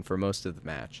on England for most of the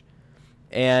match.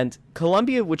 And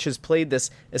Colombia, which has played this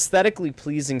aesthetically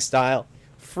pleasing style,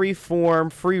 free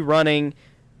form, free running,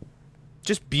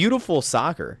 just beautiful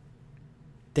soccer,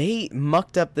 they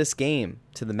mucked up this game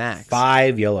to the max.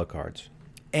 5 yellow cards.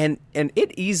 And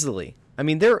it easily... I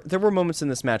mean, there were moments in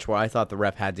this match where I thought the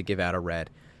ref had to give out a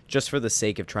red just for the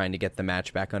sake of trying to get the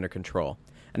match back under control.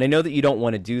 And I know that you don't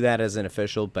want to do that as an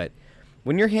official, but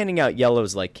when you're handing out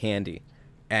yellows like candy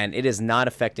and it is not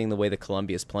affecting the way that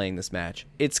Colombia is playing this match,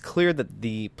 it's clear that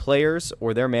the players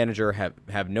or their manager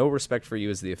have no respect for you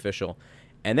as the official.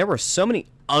 And there were so many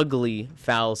ugly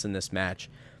fouls in this match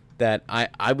that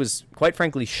I was quite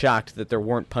frankly shocked that there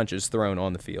weren't punches thrown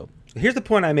on the field. Here's the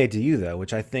point I made to you, though,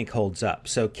 which I think holds up.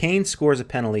 So Kane scores a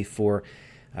penalty for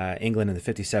England in the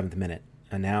 57th minute,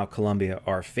 and now Colombia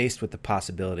are faced with the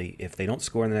possibility, if they don't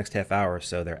score in the next half hour or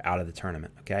so, they're out of the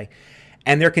tournament, okay?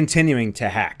 And they're continuing to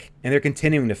hack, and they're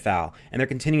continuing to foul, and they're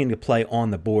continuing to play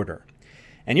on the border.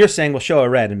 And you're saying, well, show a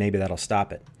red, and maybe that'll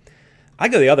stop it. I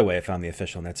go the other way if I'm the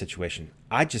official in that situation.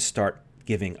 I just start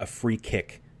giving a free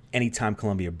kick anytime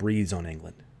Colombia breathes on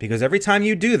England, because every time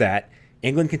you do that,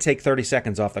 England can take 30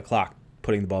 seconds off the clock,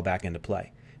 putting the ball back into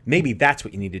play. Maybe that's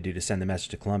what you need to do to send the message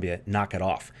to Colombia, knock it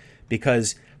off.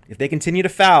 Because if they continue to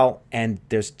foul and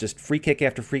there's just free kick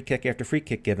after free kick after free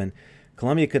kick given,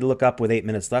 Colombia could look up with 8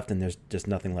 minutes left and there's just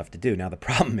nothing left to do. Now, the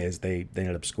problem is they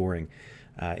ended up scoring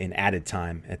in added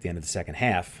time at the end of the second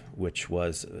half, which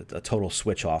was a total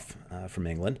switch off from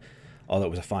England, although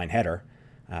it was a fine header.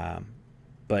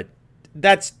 But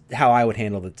that's how I would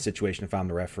handle the situation if I'm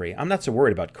the referee. I'm not so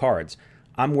worried about cards.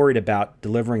 I'm worried about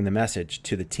delivering the message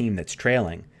to the team that's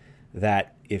trailing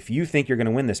that if you think you're going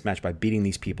to win this match by beating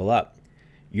these people up,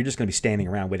 you're just going to be standing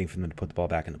around waiting for them to put the ball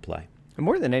back into play. And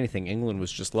more than anything, England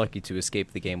was just lucky to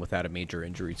escape the game without a major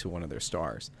injury to one of their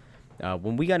stars.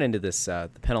 When we got into this the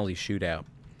penalty shootout,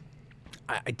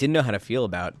 I didn't know how to feel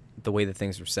about the way that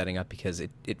things were setting up, because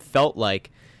it felt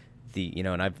like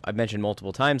and I've mentioned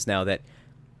multiple times now that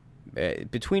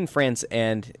between France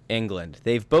and England,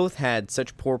 they've both had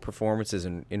such poor performances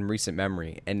in recent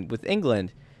memory. And with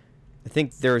England, I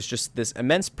think there's just this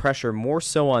immense pressure, more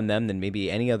so on them than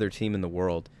maybe any other team in the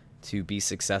world, to be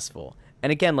successful.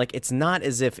 And again, like, it's not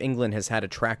as if England has had a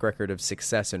track record of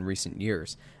success in recent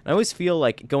years. And I always feel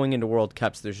like going into World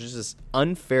Cups, there's just this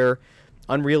unfair,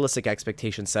 unrealistic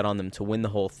expectation set on them to win the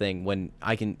whole thing when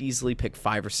I can easily pick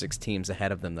 5 or 6 teams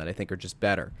ahead of them that I think are just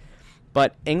better.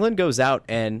 But England goes out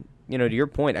and, to your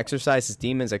point, exercises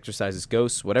demons, exercises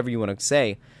ghosts, whatever you want to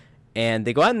say, and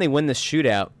they go out and they win this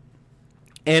shootout.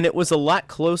 And it was a lot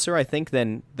closer, I think,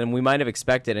 than we might have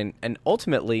expected. And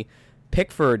ultimately,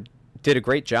 Pickford did a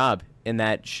great job in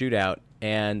that shootout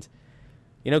and,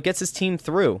 gets his team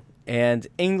through. And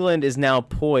England is now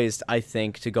poised, I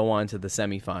think, to go on to the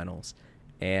semifinals.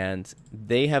 And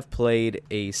they have played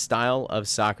a style of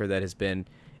soccer that has been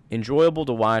enjoyable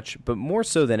to watch, but more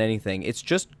so than anything, it's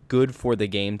just good for the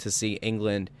game to see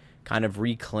England kind of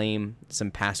reclaim some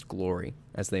past glory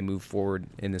as they move forward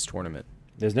in this tournament.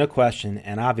 There's no question,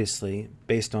 and obviously,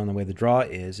 based on the way the draw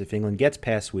is, if England gets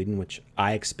past Sweden, which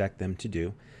I expect them to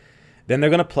do, then they're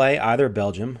going to play either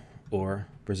Belgium or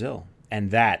Brazil,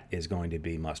 and that is going to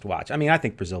be must-watch. I mean, I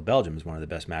think Brazil-Belgium is one of the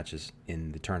best matches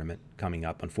in the tournament coming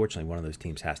up. Unfortunately, one of those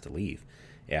teams has to leave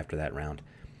after that round.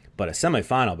 But a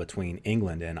semifinal between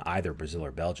England and either Brazil or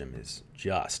Belgium is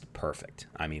just perfect.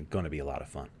 I mean, going to be a lot of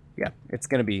fun. Yeah, it's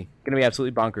going to be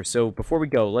absolutely bonkers. So before we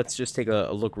go, let's just take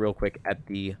a look real quick at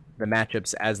the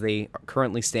matchups as they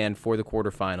currently stand for the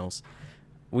quarterfinals.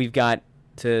 We've got,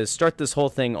 to start this whole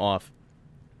thing off,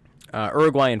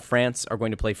 Uruguay and France are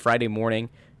going to play Friday morning,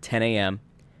 10 a.m.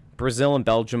 Brazil and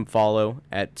Belgium follow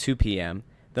at 2 p.m.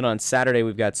 Then on Saturday,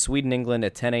 we've got Sweden-England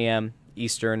at 10 a.m.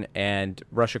 Eastern, and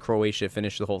Russia-Croatia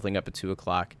finish the whole thing up at 2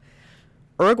 o'clock.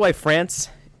 Uruguay-France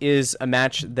is a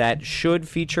match that should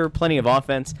feature plenty of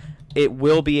offense. It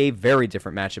will be a very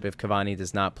different matchup if Cavani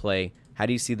does not play. How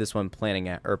do you see this one playing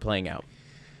out?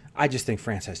 I just think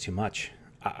France has too much.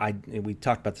 We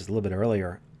talked about this a little bit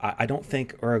earlier. I don't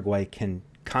think Uruguay can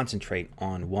concentrate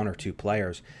on one or two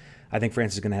players. I think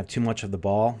France is going to have too much of the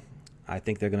ball. I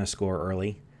think they're going to score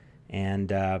early. And,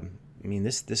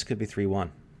 this could be 3-1.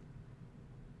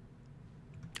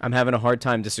 I'm having a hard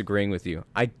time disagreeing with you.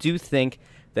 I do think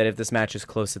that if this match is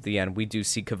close at the end, we do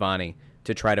see Cavani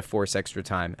to try to force extra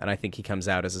time, and I think he comes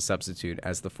out as a substitute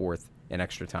as the fourth in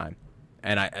extra time.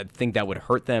 And I think that would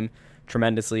hurt them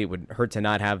tremendously. It would hurt to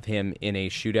not have him in a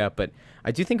shootout, but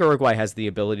I do think Uruguay has the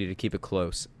ability to keep it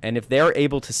close. And if they're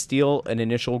able to steal an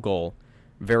initial goal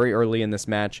very early in this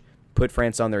match, put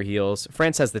France on their heels,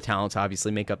 France has the talent to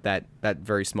obviously make up that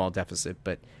very small deficit,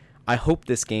 but I hope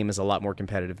this game is a lot more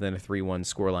competitive than a 3-1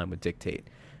 scoreline would dictate.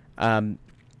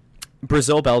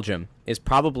 Brazil-Belgium is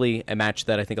probably a match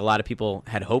that I think a lot of people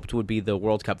had hoped would be the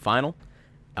World Cup final.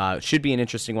 Should be an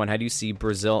interesting one. How do you see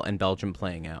Brazil and Belgium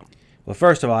playing out? Well,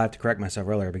 first of all, I have to correct myself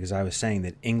earlier because I was saying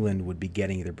that England would be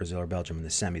getting either Brazil or Belgium in the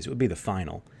semis. It would be the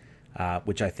final,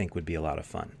 which I think would be a lot of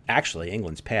fun. Actually,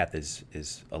 England's path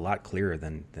is a lot clearer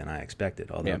than I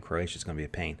expected, although Croatia's going to be a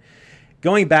pain.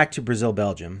 Going back to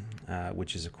Brazil-Belgium,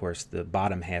 which is, of course, the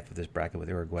bottom half of this bracket with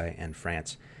Uruguay and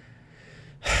France.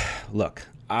 Look,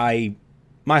 my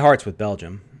heart's with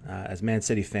Belgium. As a Man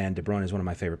City fan, De Bruyne is one of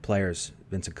my favorite players.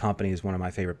 Vincent Kompany is one of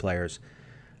my favorite players.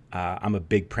 I'm a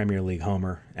big Premier League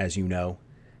homer, as you know,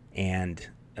 and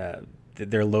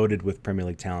they're loaded with Premier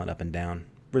League talent up and down.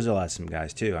 Brazil has some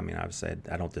guys, too. I mean, obviously,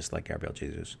 I don't dislike Gabriel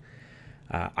Jesus.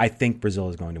 I think Brazil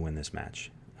is going to win this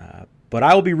match. But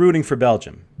I will be rooting for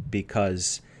Belgium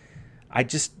because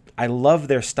I love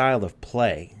their style of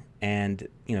play. And,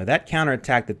 that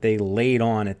counterattack that they laid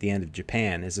on at the end of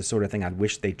Japan is the sort of thing I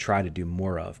wish they'd try to do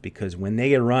more of, because when they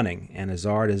get running and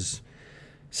Hazard is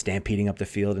stampeding up the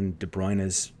field and De Bruyne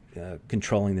is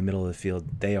controlling the middle of the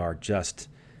field, they are just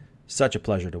such a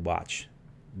pleasure to watch.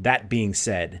 That being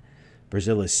said,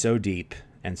 Brazil is so deep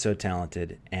and so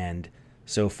talented and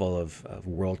so full of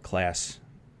world-class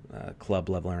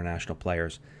club-level international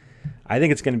players. I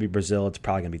think it's going to be Brazil. It's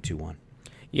probably going to be 2-1.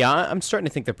 Yeah, I'm starting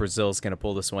to think that Brazil is going to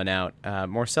pull this one out.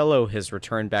 Marcelo has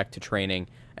returned back to training,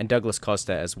 and Douglas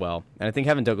Costa as well. And I think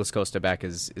having Douglas Costa back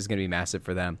is going to be massive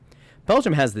for them.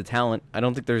 Belgium has the talent. I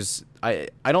don't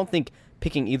think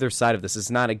picking either side of this is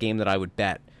not a game that I would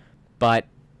bet. But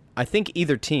I think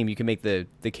either team, you can make the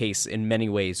case in many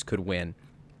ways, could win.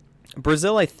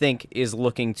 Brazil, I think, is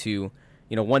looking to,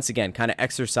 once again, kind of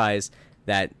exercise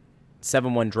that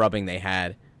 7-1 drubbing they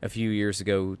had a few years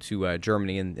ago to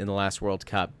Germany in the last World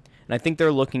Cup. And I think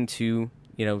they're looking to,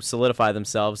 solidify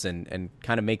themselves and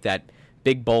kind of make that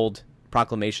big, bold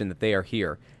proclamation that they are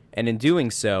here. And in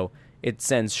doing so, it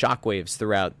sends shockwaves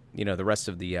throughout, the rest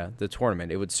of the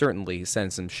tournament. It would certainly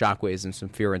send some shockwaves and some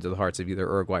fear into the hearts of either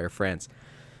Uruguay or France.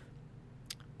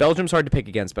 Belgium's hard to pick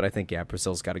against, but I think,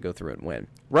 Brazil's got to go through it and win.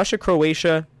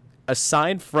 Russia-Croatia,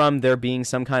 aside from there being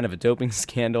some kind of a doping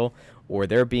scandal or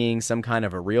there being some kind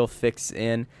of a real fix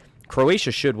in,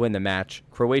 Croatia should win the match.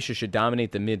 Croatia should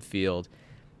dominate the midfield.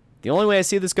 The only way I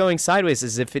see this going sideways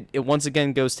is if it once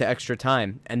again goes to extra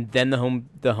time, and then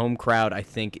the home crowd, I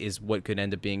think, is what could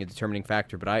end up being a determining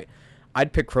factor. But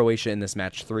I'd pick Croatia in this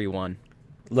match 3-1.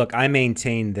 Look, I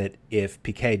maintain that if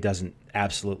Piqué doesn't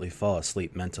absolutely fall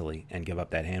asleep mentally and give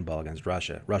up that handball against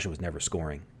Russia, Russia was never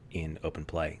scoring in open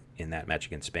play in that match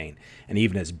against Spain. And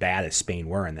even as bad as Spain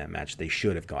were in that match, they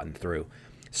should have gotten through.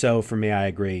 So for me, I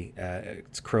agree.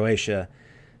 It's Croatia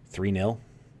 3-0,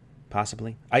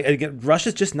 possibly.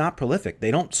 Russia's just not prolific.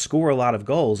 They don't score a lot of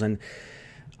goals, and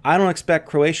I don't expect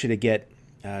Croatia to get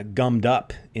gummed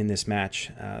up in this match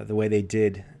the way they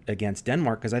did against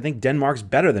Denmark, because I think Denmark's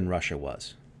better than Russia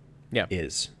was. Yeah.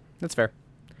 Is. That's fair.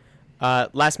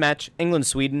 Last match,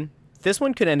 England-Sweden. This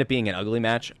one could end up being an ugly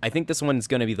match. I think this one is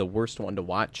going to be the worst one to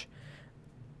watch.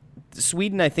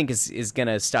 Sweden, I think, is going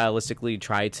to stylistically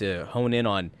try to hone in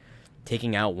on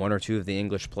taking out one or two of the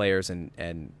English players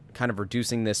and kind of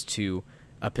reducing this to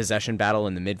a possession battle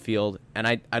in the midfield. And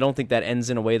I don't think that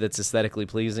ends in a way that's aesthetically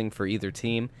pleasing for either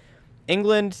team.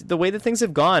 England, the way that things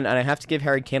have gone, and I have to give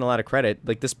Harry Kane a lot of credit,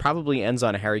 like this probably ends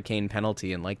on a Harry Kane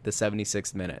penalty in like the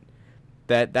 76th minute.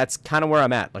 That's kind of where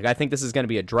I'm at. Like, I think this is going to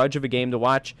be a drudge of a game to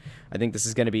watch. I think this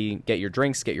is going to be get your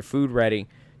drinks, get your food ready,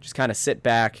 just kind of sit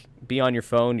back, be on your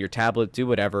phone, your tablet, do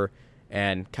whatever,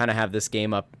 and kind of have this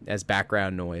game up as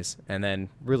background noise, and then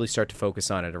really start to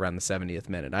focus on it around the 70th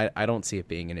minute. I don't see it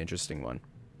being an interesting one.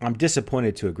 I'm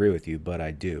disappointed to agree with you, but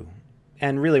I do.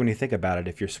 And really, when you think about it,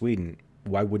 if you're Sweden,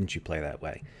 why wouldn't you play that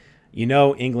way? You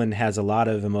know, England has a lot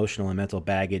of emotional and mental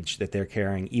baggage that they're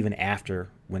carrying even after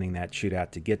winning that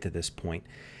shootout to get to this point.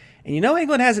 And you know,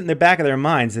 England has it in the back of their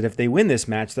minds that if they win this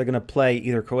match, they're going to play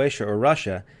either Croatia or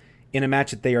Russia in a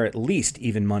match that they are at least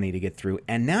even money to get through.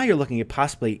 And now you're looking at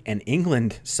possibly an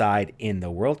England side in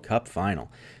the World Cup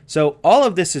final. So all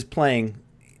of this is playing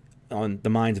on the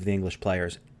minds of the English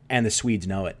players, and the Swedes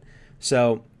know it.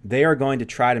 So they are going to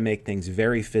try to make things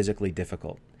very physically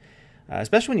difficult.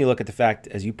 Especially when you look at the fact,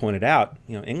 as you pointed out,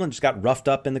 you know, England just got roughed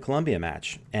up in the Colombia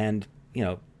match. And, you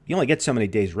know, you only get so many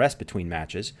days rest between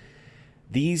matches.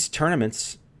 These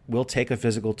tournaments will take a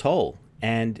physical toll.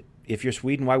 And if you're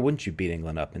Sweden, why wouldn't you beat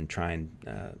England up and try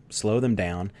and slow them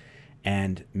down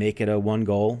and make it a 1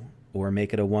 goal or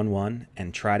make it a 1-1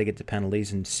 and try to get to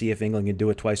penalties and see if England can do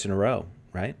it twice in a row,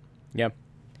 right? Yeah.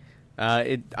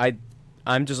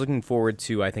 I'm just looking forward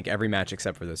to, I think, every match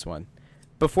except for this one.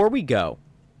 Before we go,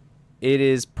 it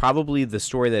is probably the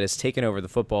story that has taken over the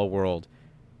football world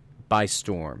by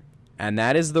storm. And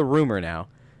that is the rumor now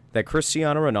that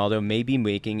Cristiano Ronaldo may be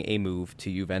making a move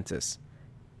to Juventus.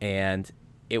 And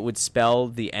it would spell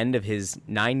the end of his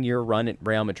 9-year run at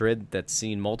Real Madrid that's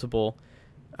seen multiple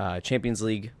Champions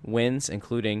League wins,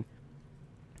 including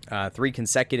 3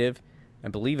 consecutive. I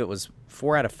believe it was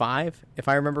 4 out of 5, if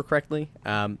I remember correctly.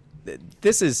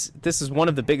 This is one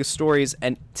of the biggest stories.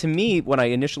 And to me, when I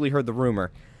initially heard the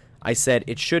rumor, I said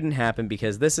it shouldn't happen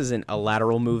because this isn't a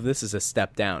lateral move. This is a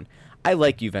step down. I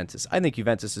like Juventus. I think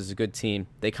Juventus is a good team.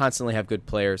 They constantly have good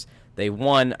players. They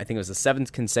won, I think it was the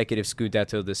 7th consecutive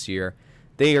Scudetto this year.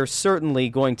 They are certainly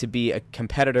going to be a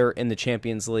competitor in the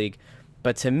Champions League.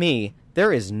 But to me,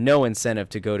 there is no incentive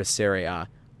to go to Serie A.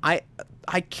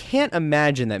 I can't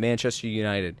imagine that Manchester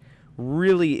United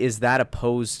really is that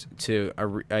opposed to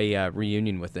a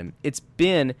reunion with him. It's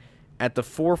been at the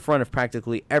forefront of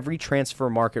practically every transfer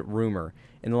market rumor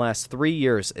in the last 3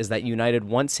 years is that United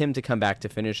wants him to come back to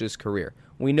finish his career.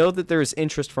 We know that there is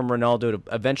interest from Ronaldo to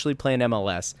eventually play in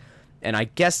MLS, and I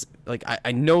guess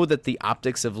I know that the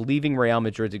optics of leaving Real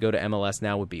Madrid to go to MLS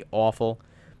now would be awful,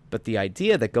 but the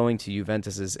idea that going to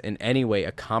Juventus is in any way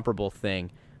a comparable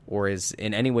thing or is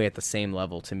in any way at the same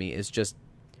level to me is just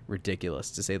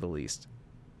ridiculous, to say the least.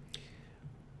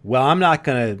 Well, I'm not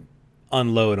going to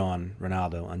unload on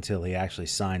Ronaldo until he actually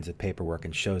signs the paperwork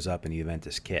and shows up in the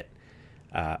Juventus kit.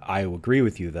 I agree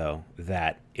with you, though,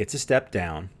 that it's a step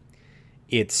down.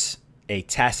 It's a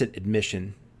tacit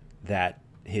admission that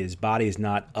his body is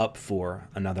not up for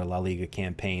another La Liga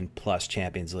campaign plus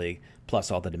Champions League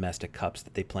plus all the domestic cups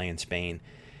that they play in Spain,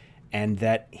 and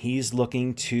that he's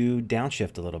looking to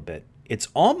downshift a little bit. It's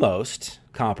almost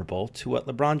comparable to what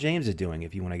LeBron James is doing,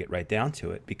 if you want to get right down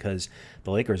to it, because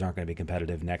the Lakers aren't going to be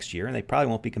competitive next year, and they probably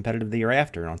won't be competitive the year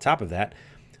after. And on top of that,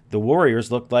 the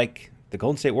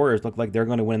Golden State Warriors look like they're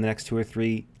going to win the next 2 or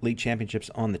 3 league championships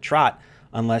on the trot,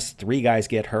 unless 3 guys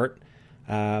get hurt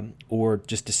or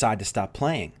just decide to stop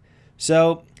playing.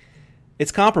 So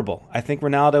it's comparable. I think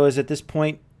Ronaldo is at this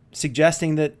point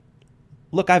suggesting that,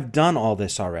 look, I've done all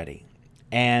this already,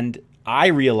 and I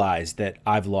realize that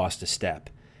I've lost a step,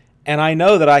 And I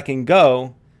know that I can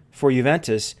go for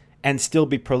Juventus and still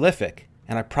be prolific,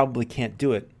 and I probably can't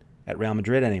do it at Real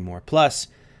Madrid anymore. Plus,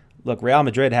 look, Real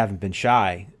Madrid haven't been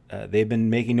shy. They've been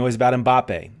making noise about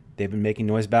Mbappe. They've been making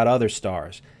noise about other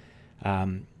stars.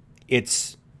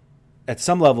 It's at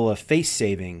some level a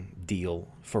face-saving deal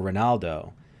for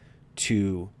Ronaldo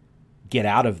to get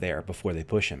out of there before they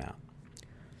push him out.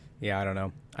 Yeah, I don't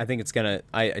know. I think it's going to...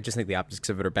 I just think the optics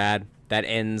of it are bad. That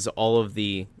ends all of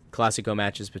the Clasico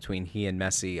matches between he and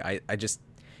Messi. I just...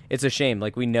 It's a shame.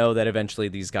 Like, we know that eventually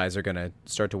these guys are going to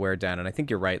start to wear down, and I think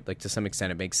you're right. Like, to some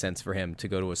extent, it makes sense for him to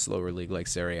go to a slower league like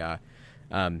Serie A.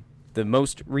 The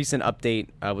most recent update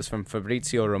was from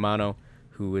Fabrizio Romano,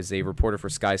 who is a reporter for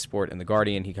Sky Sport and The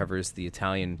Guardian. He covers the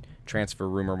Italian transfer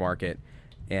rumor market,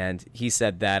 and he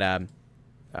said that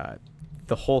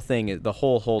the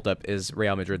whole holdup is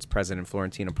Real Madrid's president,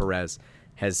 Florentino Perez,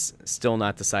 has still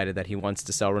not decided that he wants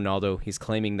to sell Ronaldo. He's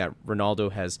claiming that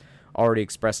Ronaldo has already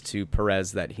expressed to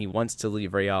Perez that he wants to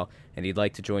leave Real and he'd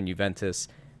like to join Juventus.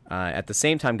 At the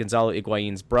same time, Gonzalo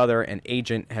Higuain's brother and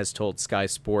agent has told Sky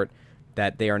Sport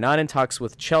that they are not in talks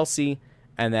with Chelsea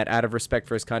and that out of respect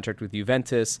for his contract with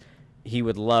Juventus, he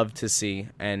would love to see,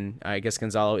 and I guess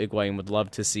Gonzalo Higuain would love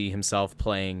to see himself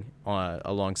playing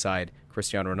alongside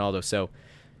Cristiano Ronaldo. So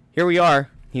here we are.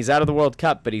 He's out of the World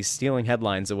Cup, but he's stealing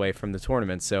headlines away from the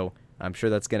tournament. So I'm sure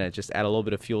that's going to just add a little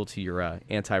bit of fuel to your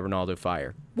anti-Ronaldo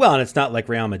fire. Well, and it's not like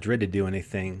Real Madrid to do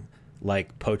anything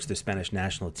like poach the Spanish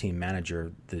national team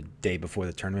manager the day before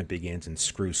the tournament begins and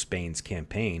screw Spain's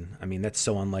campaign. I mean, that's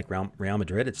so unlike Real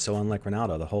Madrid. It's so unlike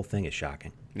Ronaldo. The whole thing is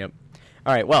shocking. Yep.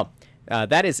 All right, well,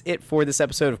 that is it for this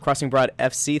episode of Crossing Broad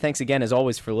FC. Thanks again, as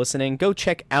always, for listening. Go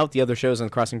check out the other shows on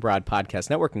the Crossing Broad Podcast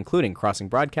Network, including Crossing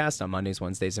Broadcast on Mondays,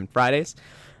 Wednesdays, and Fridays,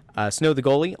 Snow the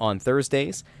Goalie on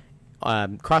Thursdays,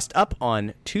 Crossed Up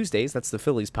on Tuesdays. That's the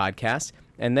Phillies podcast.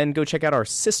 And then go check out our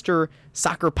sister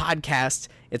soccer podcast,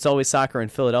 It's Always Soccer in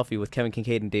Philadelphia, with Kevin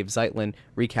Kincaid and Dave Zeitlin,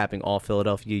 recapping all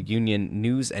Philadelphia Union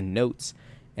news and notes.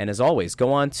 And as always,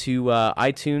 go on to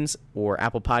iTunes or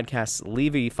Apple Podcasts,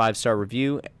 leave a 5-star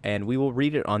review, and we will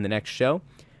read it on the next show.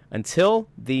 Until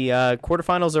the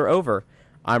quarterfinals are over,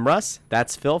 I'm Russ.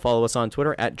 That's Phil. Follow us on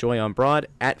Twitter at JoyOnBroad,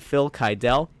 at Phil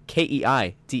Keidel,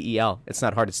 Keidel. It's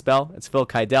not hard to spell. It's Phil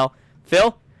Keidel.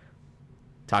 Phil,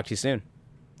 talk to you soon.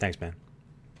 Thanks, man.